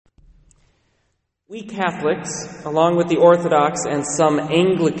We Catholics, along with the Orthodox and some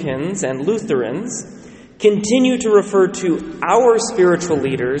Anglicans and Lutherans, continue to refer to our spiritual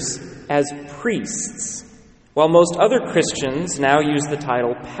leaders as priests, while most other Christians now use the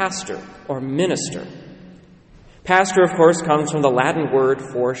title pastor or minister. Pastor, of course, comes from the Latin word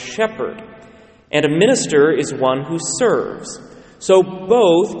for shepherd, and a minister is one who serves. So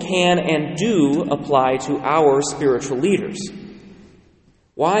both can and do apply to our spiritual leaders.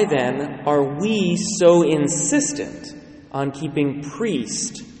 Why then are we so insistent on keeping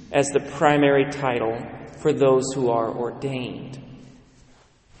priest as the primary title for those who are ordained?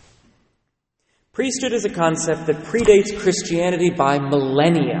 Priesthood is a concept that predates Christianity by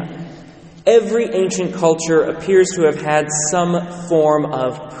millennia. Every ancient culture appears to have had some form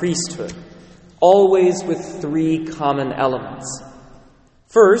of priesthood, always with three common elements.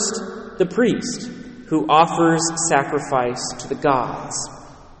 First, the priest, who offers sacrifice to the gods.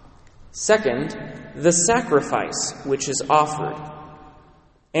 Second, the sacrifice which is offered.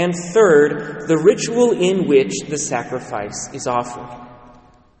 And third, the ritual in which the sacrifice is offered.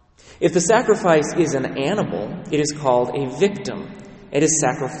 If the sacrifice is an animal, it is called a victim. It is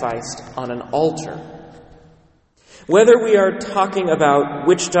sacrificed on an altar. Whether we are talking about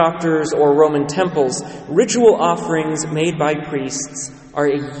witch doctors or Roman temples, ritual offerings made by priests are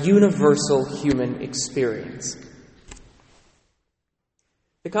a universal human experience.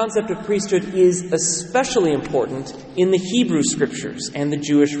 The concept of priesthood is especially important in the Hebrew Scriptures and the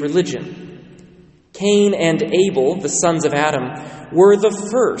Jewish religion. Cain and Abel, the sons of Adam, were the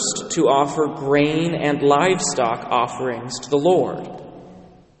first to offer grain and livestock offerings to the Lord.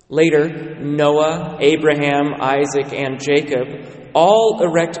 Later, Noah, Abraham, Isaac, and Jacob all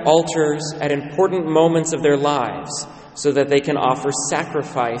erect altars at important moments of their lives so that they can offer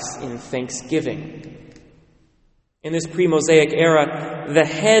sacrifice in thanksgiving. In this pre-Mosaic era, the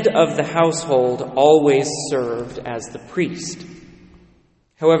head of the household always served as the priest.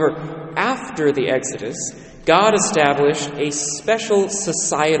 However, after the Exodus, God established a special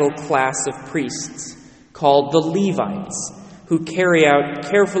societal class of priests called the Levites, who carry out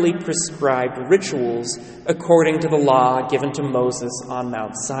carefully prescribed rituals according to the law given to Moses on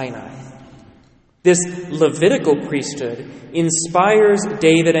Mount Sinai. This Levitical priesthood inspires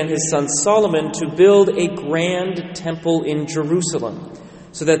David and his son Solomon to build a grand temple in Jerusalem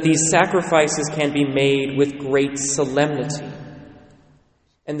so that these sacrifices can be made with great solemnity.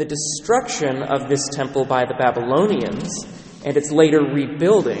 And the destruction of this temple by the Babylonians and its later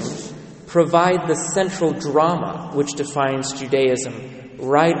rebuilding provide the central drama which defines Judaism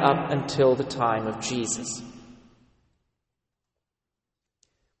right up until the time of Jesus.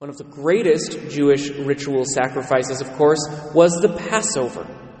 One of the greatest Jewish ritual sacrifices, of course, was the Passover.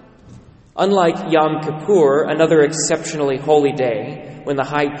 Unlike Yom Kippur, another exceptionally holy day when the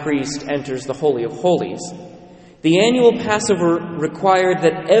high priest enters the Holy of Holies, the annual Passover required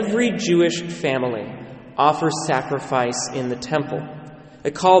that every Jewish family offer sacrifice in the temple, a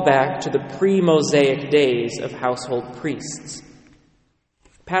callback to the pre-Mosaic days of household priests.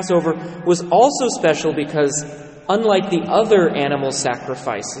 Passover was also special because, unlike the other annual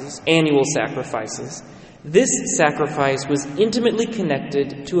sacrifices, this sacrifice was intimately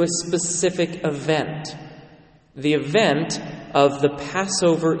connected to a specific event, the event of the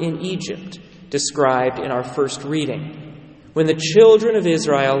Passover in Egypt, described in our first reading, when the children of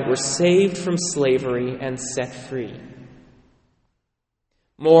Israel were saved from slavery and set free.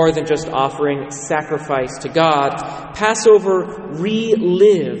 More than just offering sacrifice to God, Passover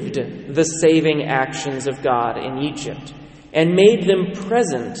relived the saving actions of God in Egypt and made them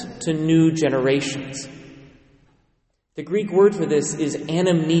present to new generations. The Greek word for this is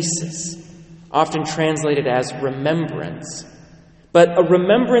anamnesis, often translated as remembrance, but a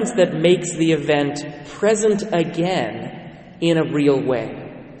remembrance that makes the event present again in a real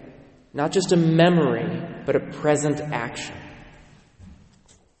way. Not just a memory, but a present action.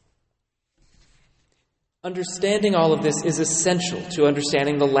 Understanding all of this is essential to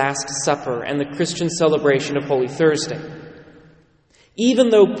understanding the Last Supper and the Christian celebration of Holy Thursday. Even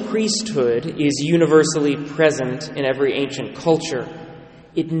though priesthood is universally present in every ancient culture,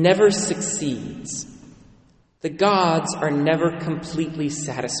 it never succeeds. The gods are never completely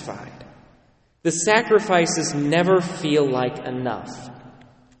satisfied. The sacrifices never feel like enough.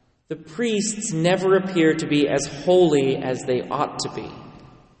 The priests never appear to be as holy as they ought to be.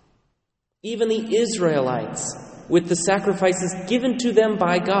 Even the Israelites, with the sacrifices given to them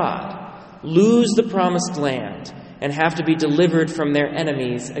by God, lose the promised land and have to be delivered from their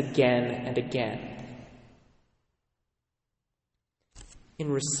enemies again and again.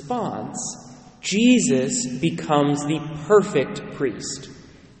 In response, Jesus becomes the perfect priest,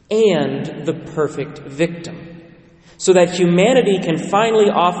 and the perfect victim, so that humanity can finally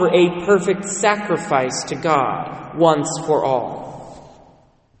offer a perfect sacrifice to God once for all.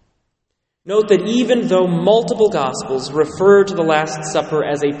 Note that even though multiple Gospels refer to the Last Supper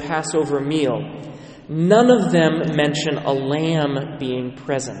as a Passover meal, none of them mention a lamb being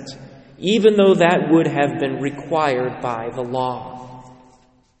present, even though that would have been required by the law.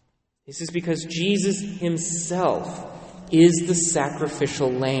 This is because Jesus himself is the sacrificial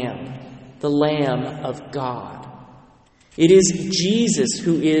lamb, the Lamb of God. It is Jesus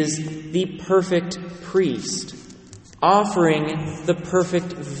who is the perfect priest, offering the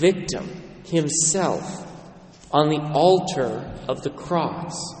perfect victim himself on the altar of the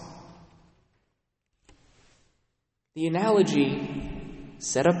cross. The analogy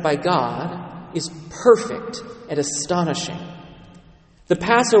set up by God is perfect and astonishing. The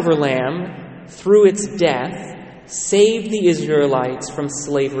Passover lamb, through its death, saved the Israelites from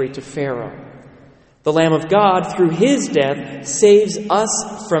slavery to Pharaoh. The Lamb of God, through his death, saves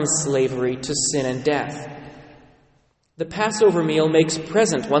us from slavery to sin and death. The Passover meal makes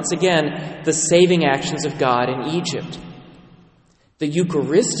present, once again, the saving actions of God in Egypt. The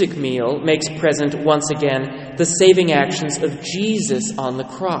Eucharistic meal makes present, once again, the saving actions of Jesus on the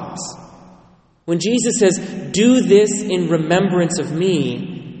cross. When Jesus says, "Do this in remembrance of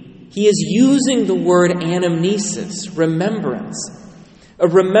me," he is using the word anamnesis, remembrance, a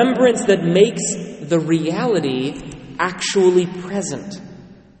remembrance that makes the reality actually present.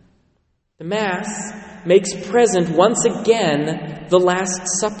 The Mass makes present once again the Last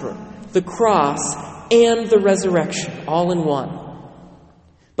Supper, the cross, and the resurrection, all in one.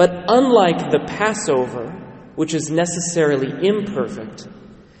 But unlike the Passover, which is necessarily imperfect,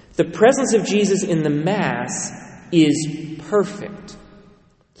 the presence of Jesus in the Mass is perfect.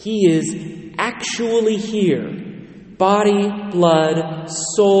 He is actually here, body, blood,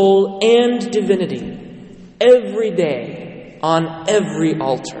 soul, and divinity, every day, on every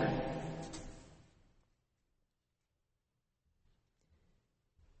altar.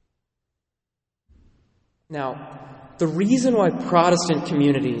 Now, the reason why Protestant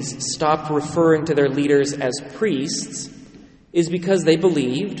communities stopped referring to their leaders as priests is because they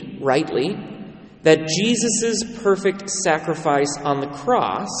believed, rightly, that Jesus' perfect sacrifice on the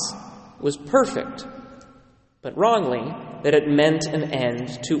cross was perfect, but wrongly, that it meant an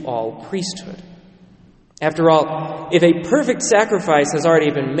end to all priesthood. After all, if a perfect sacrifice has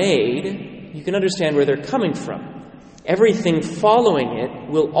already been made, you can understand where they're coming from. Everything following it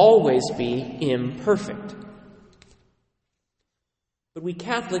will always be imperfect. But we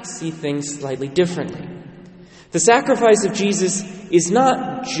Catholics see things slightly differently. The sacrifice of Jesus is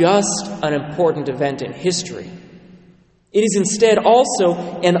not just an important event in history. It is instead also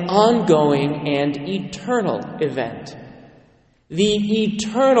an ongoing and eternal event. The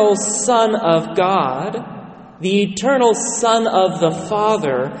eternal Son of God, the eternal Son of the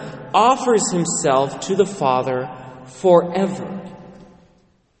Father, offers himself to the Father forever.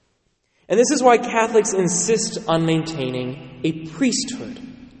 And this is why Catholics insist on maintaining a priesthood.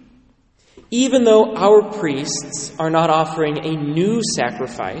 Even though our priests are not offering a new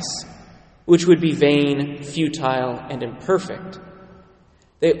sacrifice, which would be vain, futile, and imperfect,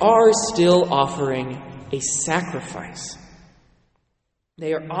 they are still offering a sacrifice.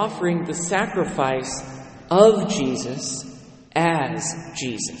 They are offering the sacrifice of Jesus as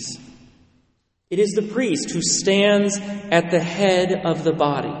Jesus. It is the priest who stands at the head of the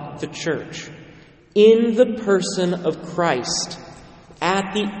body, the church, in the person of Christ,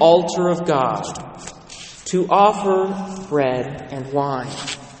 at the altar of God, to offer bread and wine.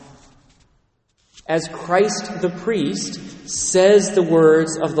 As Christ the priest says the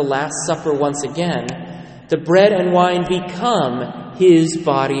words of the Last Supper once again, the bread and wine become his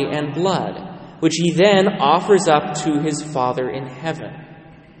body and blood, which he then offers up to his Father in heaven.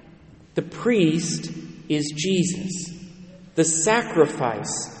 The priest is Jesus. The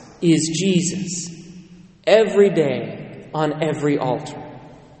sacrifice is Jesus. Every day, on every altar.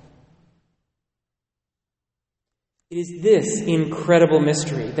 It is this incredible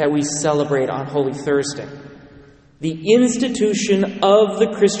mystery that we celebrate on Holy Thursday. The institution of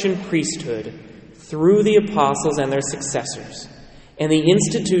the Christian priesthood through the apostles and their successors, and the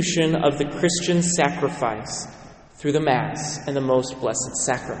institution of the Christian sacrifice through the Mass and the Most Blessed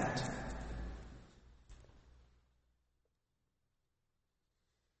Sacrament.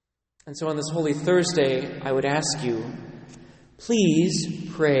 And so on this Holy Thursday, I would ask you, please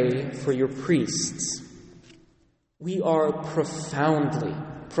pray for your priests. We are profoundly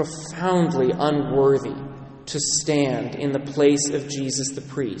unworthy to stand in the place of Jesus the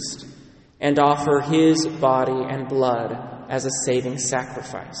priest and offer his body and blood as a saving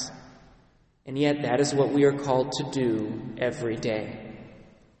sacrifice. And yet that is what we are called to do every day.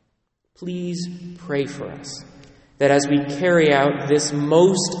 Please pray for us, that as we carry out this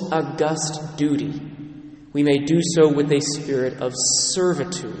most august duty, we may do so with a spirit of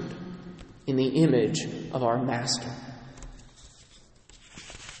servitude in the image of our Master.